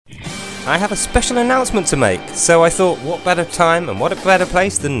I have a special announcement to make, so I thought what better time and what a better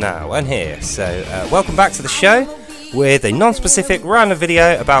place than now and here. So welcome back to the show with a non-specific random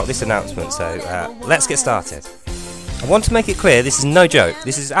video about this announcement, so let's get started. I want to make it clear this is no joke,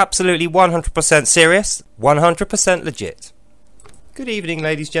 this is absolutely 100% serious, 100% legit. Good evening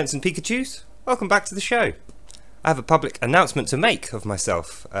ladies, gents and Pikachus, welcome back to the show. I have a public announcement to make of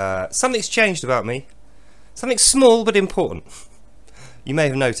myself. Something's changed about me, something small but important. You may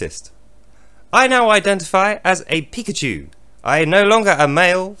have noticed. I now identify as a Pikachu. I am no longer a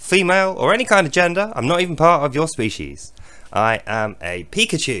male, female, or any kind of gender. I'm not even part of your species. I am a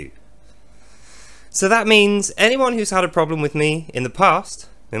Pikachu. So that means anyone who's had a problem with me in the past,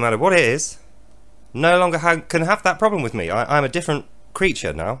 no matter what it is, no longer can have that problem with me. I'm a different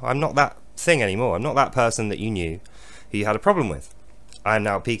creature now. I'm not that thing anymore. I'm not that person that you knew who you had a problem with. I'm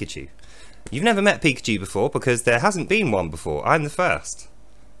now Pikachu. You've never met Pikachu before because there hasn't been one before. I'm the first.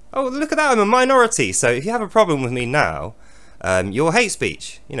 Oh, look at that, I'm a minority, so if you have a problem with me now, you're hate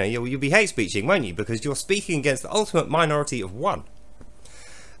speech. You know, you'll be hate speeching, won't you? Because you're speaking against the ultimate minority of one.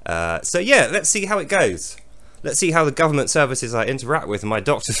 So yeah, let's see how it goes. Let's see how the government services I interact with and my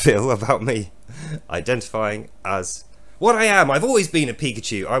doctor feel about me identifying as what I am. I've always been a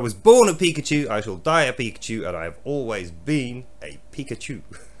Pikachu. I was born a Pikachu, I shall die a Pikachu, and I have always been a Pikachu.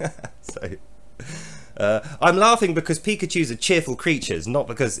 So... I'm laughing because Pikachus are cheerful creatures, not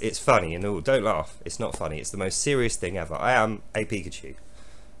because it's funny. And oh, don't laugh, it's not funny, it's the most serious thing ever. I am a Pikachu.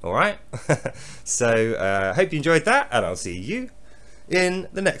 Alright? So, hope you enjoyed that, and I'll see you in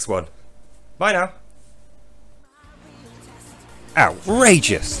the next one. Bye now.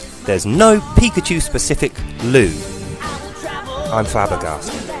 Outrageous! There's no Pikachu specific loo. I'm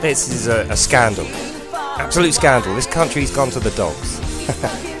flabbergasted. This is a scandal. Absolute scandal. This country's gone to the dogs.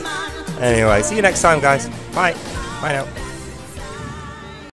 Anyway, see you next time, guys. Bye. Bye now.